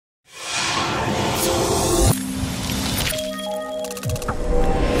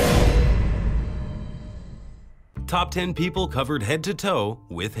Top 10 people covered head to toe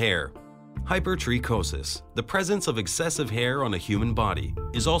with hair. Hypertrichosis, the presence of excessive hair on a human body,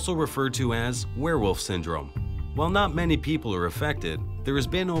 is also referred to as werewolf syndrome. While not many people are affected, there has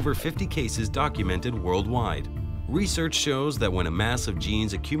been over 50 cases documented worldwide. Research shows that when a mass of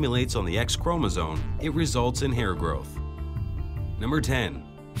genes accumulates on the X chromosome, it results in hair growth. Number 10.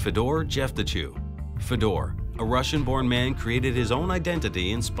 Fedor Jeftichew. Fedor, a Russian-born man, created his own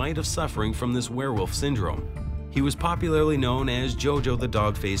identity in spite of suffering from this werewolf syndrome. He was popularly known as Jojo the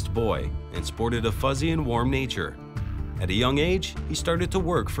dog-faced boy and sported a fuzzy and warm nature. At a young age, he started to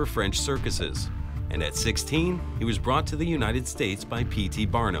work for French circuses, and at 16, he was brought to the United States by P.T.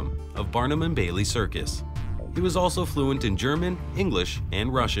 Barnum of Barnum and Bailey Circus. He was also fluent in German, English,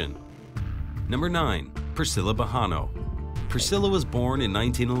 and Russian. Number 9. Percilla Bejano. Percilla was born in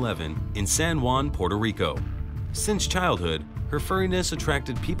 1911 in San Juan, Puerto Rico. Since childhood, her furriness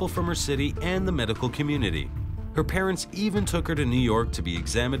attracted people from her city and the medical community. Her parents even took her to New York to be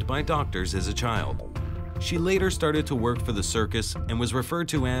examined by doctors as a child. She later started to work for the circus and was referred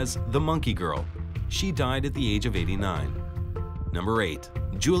to as the Monkey Girl. She died at the age of 89. Number 8.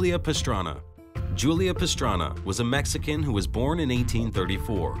 Julia Pastrana. Julia Pastrana was a Mexican who was born in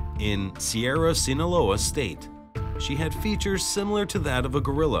 1834 in Sierra Sinaloa State. She had features similar to that of a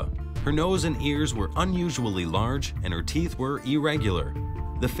gorilla. Her nose and ears were unusually large and her teeth were irregular.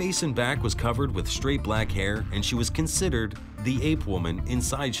 The face and back was covered with straight black hair, and she was considered the ape woman in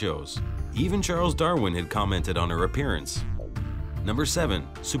sideshows. Even Charles Darwin had commented on her appearance. Number 7.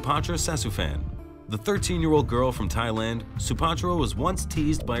 Supatra Sasuphan. The 13-year-old girl from Thailand, Supatra was once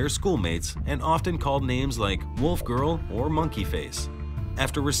teased by her schoolmates and often called names like Wolf Girl or Monkey Face.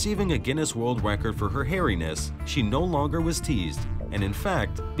 After receiving a Guinness World Record for her hairiness, she no longer was teased and in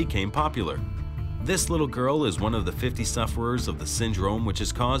fact became popular. This little girl is one of the 50 sufferers of the syndrome, which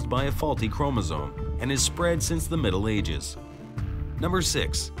is caused by a faulty chromosome and is spread since the Middle Ages. Number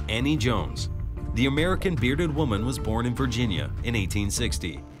 6. Annie Jones. The American bearded woman was born in Virginia in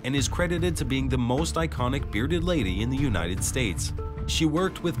 1860 and is credited to being the most iconic bearded lady in the United States. She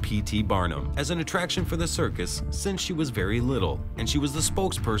worked with P.T. Barnum as an attraction for the circus since she was very little, and she was the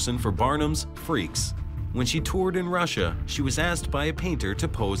spokesperson for Barnum's Freaks. When she toured in Russia, she was asked by a painter to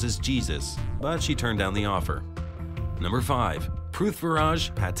pose as Jesus, but she turned down the offer. Number 5.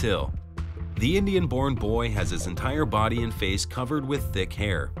 Pruthviraj Patil. The Indian-born boy has his entire body and face covered with thick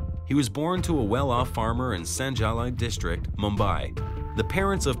hair. He was born to a well-off farmer in Sanjala district, Mumbai. The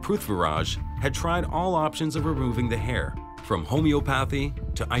parents of Pruthviraj had tried all options of removing the hair, from homeopathy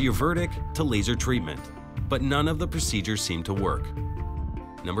to Ayurvedic to laser treatment, but none of the procedures seemed to work.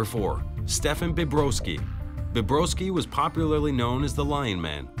 Number 4. Stephan Bibrowski. Bibrowski was popularly known as the Lion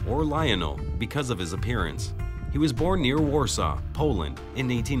Man or Lionel because of his appearance. He was born near Warsaw, Poland in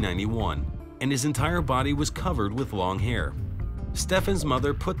 1891, and his entire body was covered with long hair. Stephan's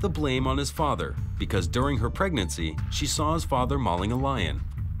mother put the blame on his father because during her pregnancy, she saw his father mauling a lion.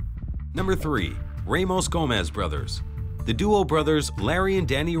 Number 3. Ramos Gomez brothers. The duo brothers Larry and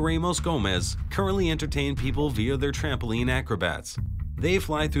Danny Ramos Gomez currently entertain people via their trampoline acrobats. They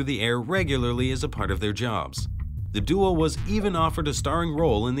fly through the air regularly as a part of their jobs. The duo was even offered a starring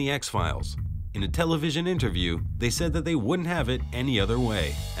role in The X-Files. In a television interview, they said that they wouldn't have it any other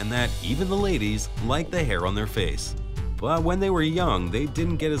way, and that even the ladies liked the hair on their face. But when they were young, they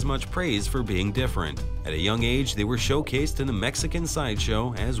didn't get as much praise for being different. At a young age, they were showcased in a Mexican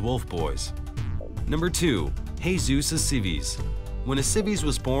sideshow as Wolf Boys. Number 2. Jesus Aceves. When Aceves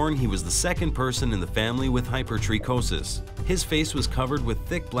was born, he was the second person in the family with hypertrichosis. His face was covered with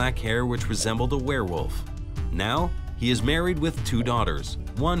thick black hair which resembled a werewolf. Now, he is married with 2 daughters,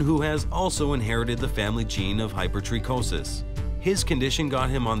 one who has also inherited the family gene of hypertrichosis. His condition got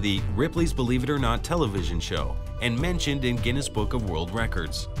him on the Ripley's Believe It or Not television show and mentioned in Guinness Book of World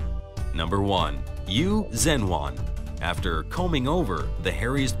Records. Number 1. Zhenhuan. After combing over the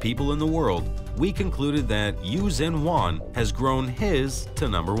hairiest people in the world, we concluded that Zhenhuan has grown his to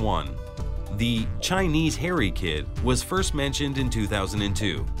number 1. The Chinese hairy kid was first mentioned in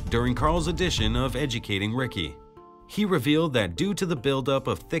 2002 during Carl's edition of Educating Ricky. He revealed that due to the buildup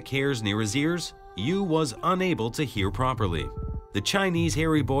of thick hairs near his ears, Yu was unable to hear properly. The Chinese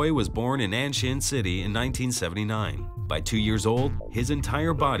hairy boy was born in Anshin City in 1979. By 2 years old, his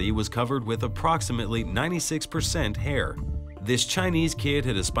entire body was covered with approximately 96% hair. This Chinese kid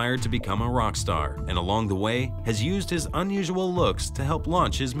had aspired to become a rock star, and along the way has used his unusual looks to help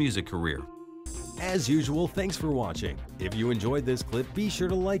launch his music career. As usual, thanks for watching. If you enjoyed this clip, be sure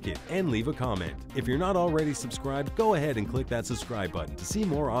to like it and leave a comment. If you're not already subscribed, go ahead and click that subscribe button to see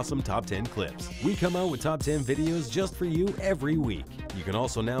more awesome Top 10 clips. We come out with Top 10 videos just for you every week. You can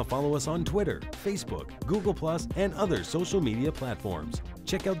also now follow us on Twitter, Facebook, Google+, and other social media platforms.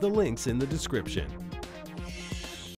 Check out the links in the description.